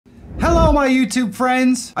Hello, my YouTube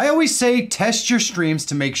friends. I always say test your streams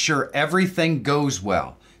to make sure everything goes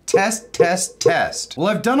well. Test, test, test. Well,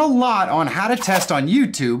 I've done a lot on how to test on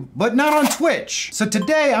YouTube, but not on Twitch. So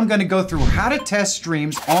today I'm gonna go through how to test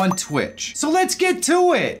streams on Twitch. So let's get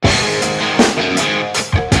to it.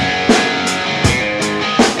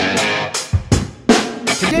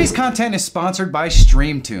 Today's content is sponsored by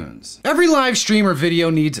StreamTunes. Every live stream or video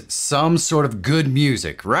needs some sort of good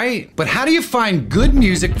music, right? But how do you find good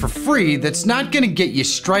music for free that's not gonna get you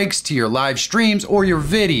strikes to your live streams or your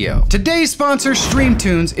video? Today's sponsor,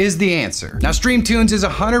 StreamTunes, is the answer. Now, StreamTunes is a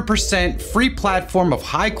 100% free platform of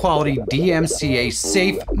high quality DMCA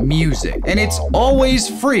safe music. And it's always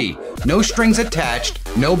free. No strings attached,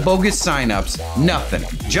 no bogus signups, nothing.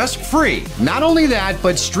 Just free. Not only that,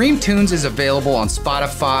 but StreamTunes is available on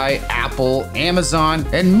Spotify, Apple, Amazon,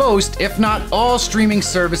 and most, if not all, streaming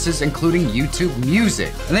services, including YouTube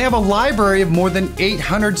Music. And they have a library of more than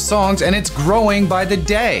 800 songs, and it's growing by the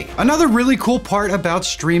day. Another really cool part about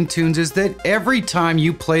StreamTunes is that every time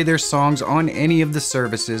you play their songs on any of the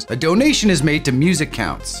services, a donation is made to Music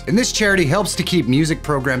Counts. And this charity helps to keep music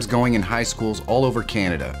programs going in high schools all over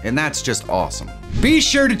Canada, and that's just awesome. Be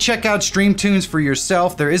sure to check out StreamTunes for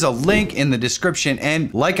yourself. There is a link in the description,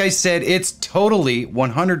 and like I said, it's totally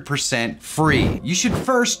 100% free. You should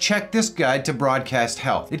first check this guide to broadcast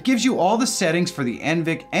health. It gives you all the settings for the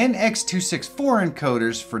NVIC and X264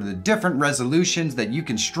 encoders for the different resolutions that you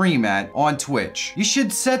can stream at on Twitch. You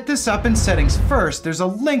should set this up in settings first. There's a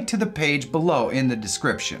link to the page below in the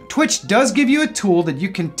description. Twitch does give you a tool that you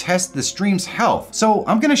can test the stream's health, so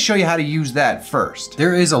I'm gonna show you how to use that first.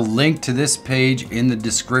 There is a link to this page in the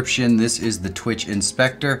description. This is the Twitch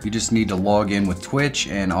inspector. You just need to log in with Twitch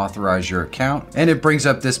and authorize your account, and it brings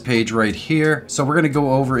up this page right here. So we're gonna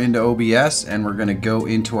go over into OBS, and we're gonna go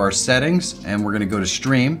into our settings, and we're gonna go to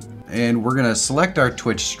stream, and we're gonna select our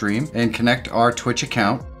Twitch stream and connect our Twitch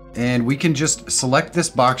account. And we can just select this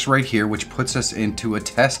box right here, which puts us into a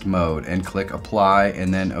test mode, and click apply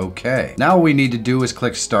and then okay. Now what we need to do is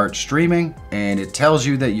click start streaming, and it tells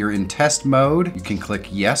you that you're in test mode. You can click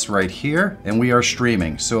yes right here, and we are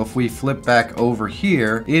streaming. So if we flip back over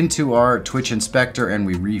here into our Twitch inspector and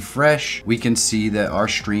we refresh, we can see that our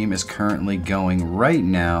stream is currently going right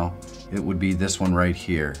now. It would be this one right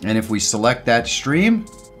here. And if we select that stream,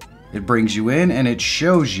 it brings you in and it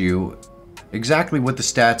shows you exactly what the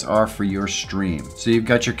stats are for your stream. So you've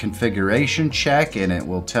got your configuration check, and it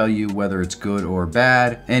will tell you whether it's good or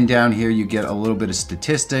bad. And down here you get a little bit of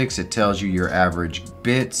statistics. It tells you your average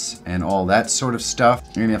bits and all that sort of stuff.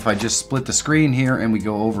 And if I just split the screen here and we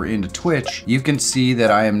go over into Twitch, you can see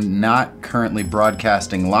that I am not currently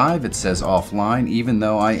broadcasting live. It says offline, even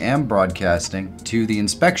though I am broadcasting to the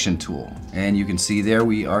inspection tool. And you can see there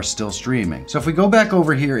we are still streaming. So if we go back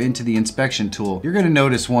over here into the inspection tool, you're gonna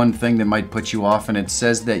notice one thing that might put you off, and it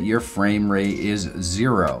says that your frame rate is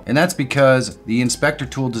 0. And that's because the inspector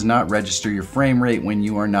tool does not register your frame rate when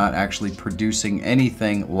you are not actually producing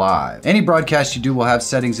anything live. Any broadcast you do will have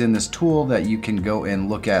settings in this tool that you can go and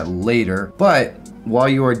look at later, but while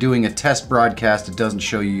you are doing a test broadcast, it doesn't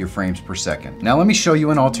show you your frames per second. Now let me show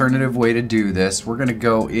you an alternative way to do this. We're gonna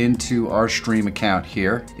go into our stream account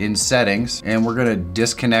here in settings, and we're gonna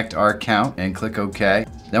disconnect our account and click OK.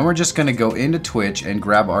 Then we're just gonna go into Twitch and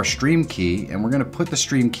grab our stream key, and we're gonna put the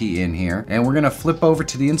stream key in here, and we're gonna flip over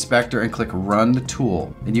to the inspector and click run the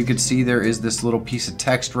tool. And you can see there is this little piece of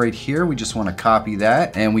text right here. We just wanna copy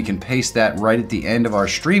that, and we can paste that right at the end of our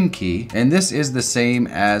stream key. And this is the same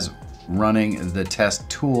as running the test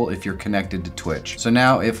tool if you're connected to Twitch. So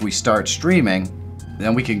now if we start streaming,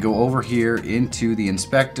 then we can go over here into the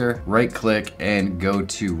inspector, right click, and go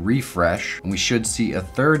to refresh. And we should see a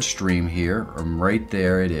third stream here, right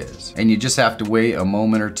there it is. And you just have to wait a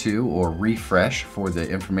moment or two or refresh for the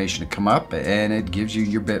information to come up, and it gives you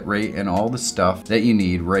your bit rate and all the stuff that you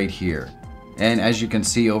need right here. And as you can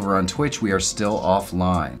see over on Twitch, we are still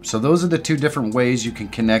offline. So those are the two different ways you can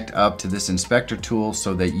connect up to this inspector tool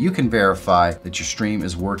so that you can verify that your stream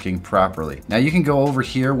is working properly. Now you can go over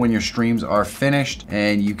here when your streams are finished,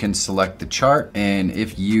 and you can select the chart. And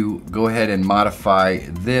if you go ahead and modify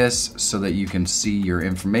this so that you can see your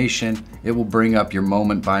information, it will bring up your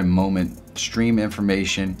moment by moment stream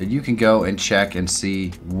information that you can go and check and see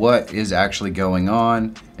what is actually going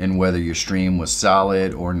on and whether your stream was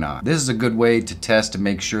solid or not. This is a good way to test to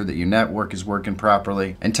make sure that your network is working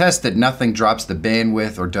properly, and test that nothing drops the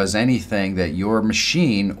bandwidth or does anything that your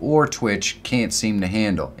machine or Twitch can't seem to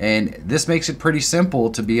handle. And this makes it pretty simple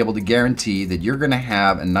to be able to guarantee that you're gonna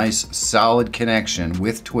have a nice solid connection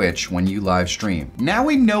with Twitch when you live stream. Now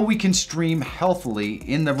we know we can stream healthily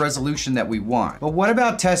in the resolution that we want, but what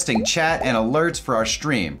about testing chat chat and alerts for our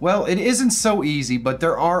stream? Well, it isn't so easy, but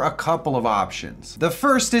there are a couple of options. The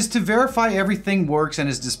first is to verify everything works and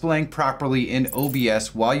is displaying properly in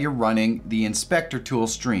OBS while you're running the inspector tool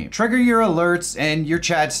stream. Trigger your alerts and your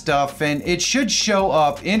chat stuff, and it should show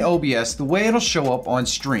up in OBS the way it'll show up on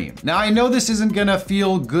stream. Now, I know this isn't gonna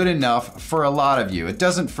feel good enough for a lot of you. It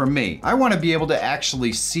doesn't for me. I want to be able to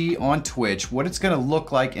actually see on Twitch what it's gonna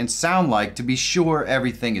look like and sound like to be sure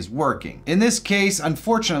everything is working. In this case,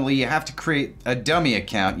 unfortunately, you have to create a dummy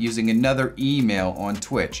account using another email on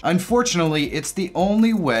Twitch. Unfortunately, it's the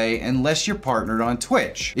only way unless you're partnered on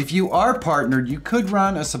Twitch. If you are partnered, you could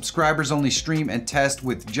run a subscribers only stream and test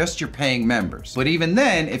with just your paying members. But even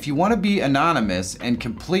then, if you want to be anonymous and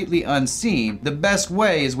completely unseen, the best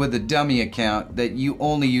way is with a dummy account that you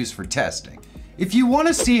only use for testing. If you want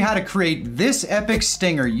to see how to create this epic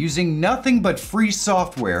stinger using nothing but free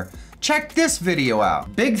software, check this video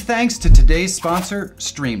out. Big thanks to today's sponsor,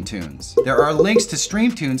 StreamTunes. There are links to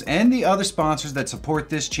StreamTunes and the other sponsors that support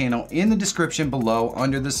this channel in the description below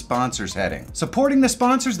under the sponsors heading. Supporting the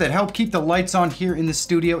sponsors that help keep the lights on here in the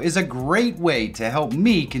studio is a great way to help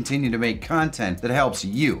me continue to make content that helps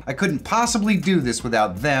you. I couldn't possibly do this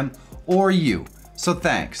without them or you. So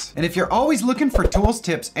thanks. And if you're always looking for tools,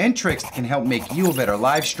 tips, and tricks that can help make you a better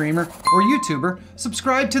live streamer or YouTuber,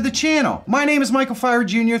 subscribe to the channel. My name is Michael Feyrer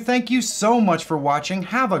Jr. Thank you so much for watching.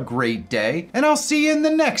 Have a great day, and I'll see you in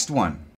the next one.